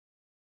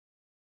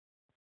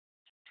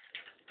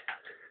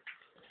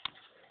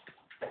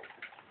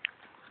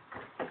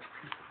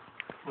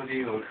What do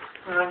you want?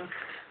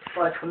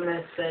 Well, come in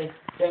and say,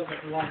 don't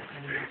get the light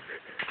anymore.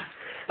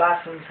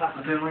 Bad things I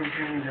happen. don't want you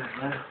doing that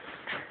now.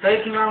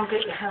 Looking around,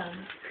 get your hand.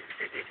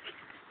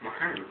 My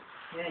hand?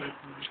 Yeah, you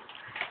can.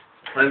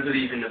 I don't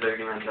believe in the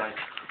bogeyman, Dad.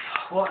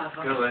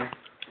 Whatever. Go away.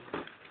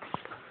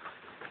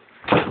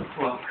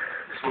 Well,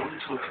 that's what we're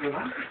talking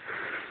about.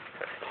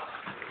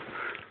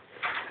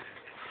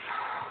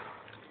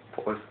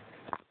 Pause.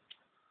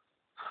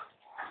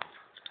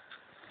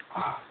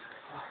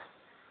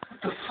 What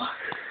the fuck?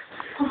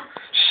 Oh,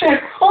 shit!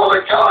 Oh my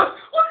god!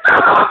 What the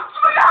hell?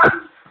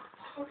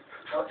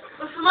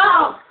 What's the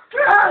matter?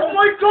 Oh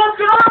my god,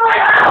 get out of my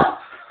house!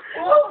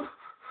 Oh!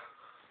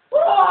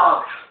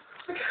 Oh!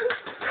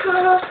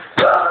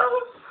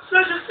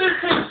 Such a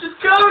suitcase, just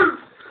go!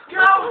 Get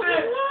out of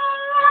it!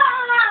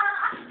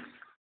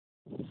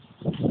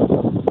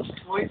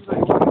 Wait a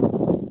second.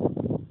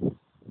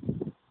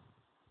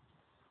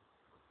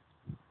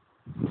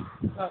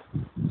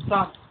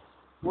 Son,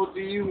 What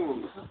do you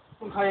want?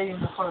 I'm paying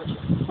the college.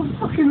 I'm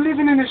fucking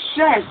living in a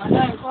shed! I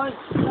know, guys,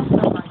 that's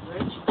no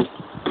language.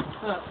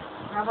 Look,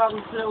 how about we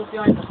split all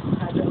behind us and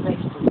have a bit of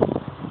baseball?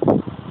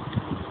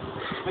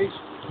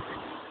 Baseball.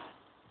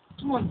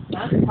 Come on,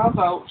 man. How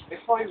about,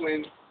 if I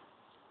win,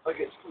 I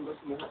get to come back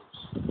in the house?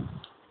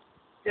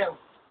 Deal.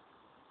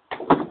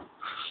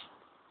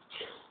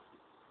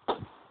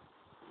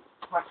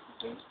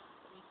 Practicing.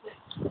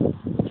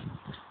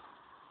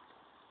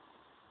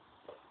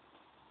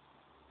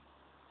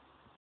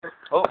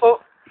 Oh, oh!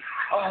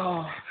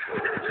 Oh!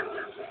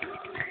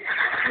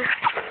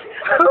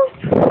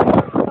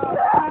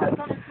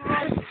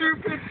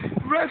 Stupid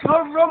red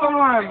hot rubber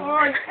man!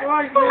 Alright,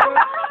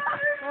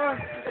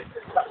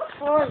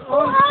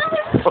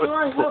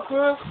 look,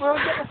 we'll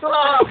get the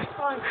top.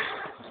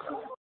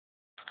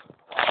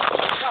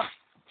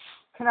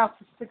 Can I have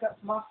to stick up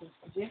some markers,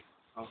 could you?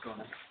 Oh, go on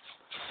then.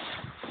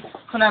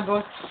 Come on,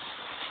 boys.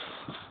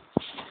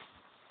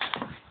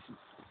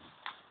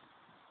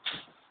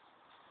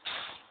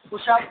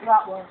 Watch out for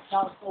that one.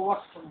 That's the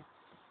worst one.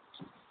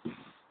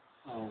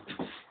 Oh.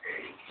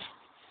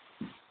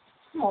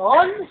 Come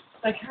on.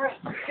 Okay,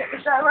 get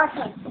this out of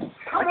reference.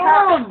 Come I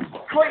on.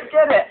 can't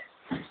get it!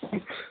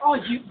 Oh,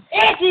 you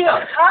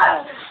idiot!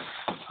 Ah.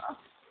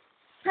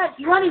 Can't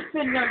do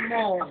anything no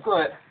more. I've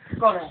got it.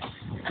 Got it.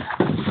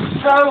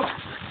 No!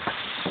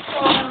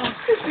 Oh,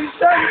 he's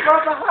done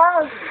rubber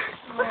hands!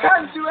 I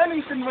can't do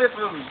anything with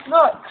them!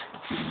 Look.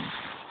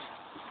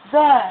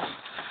 There.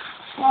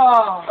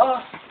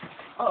 Oh.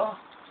 Oh.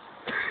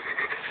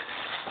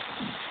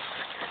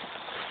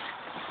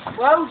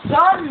 Well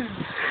done.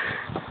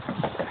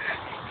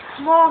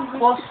 Come on,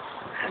 boss.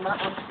 On that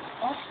one.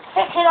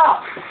 Pick it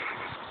up.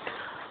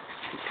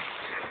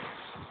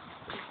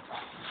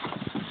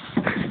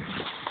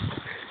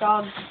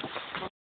 Done.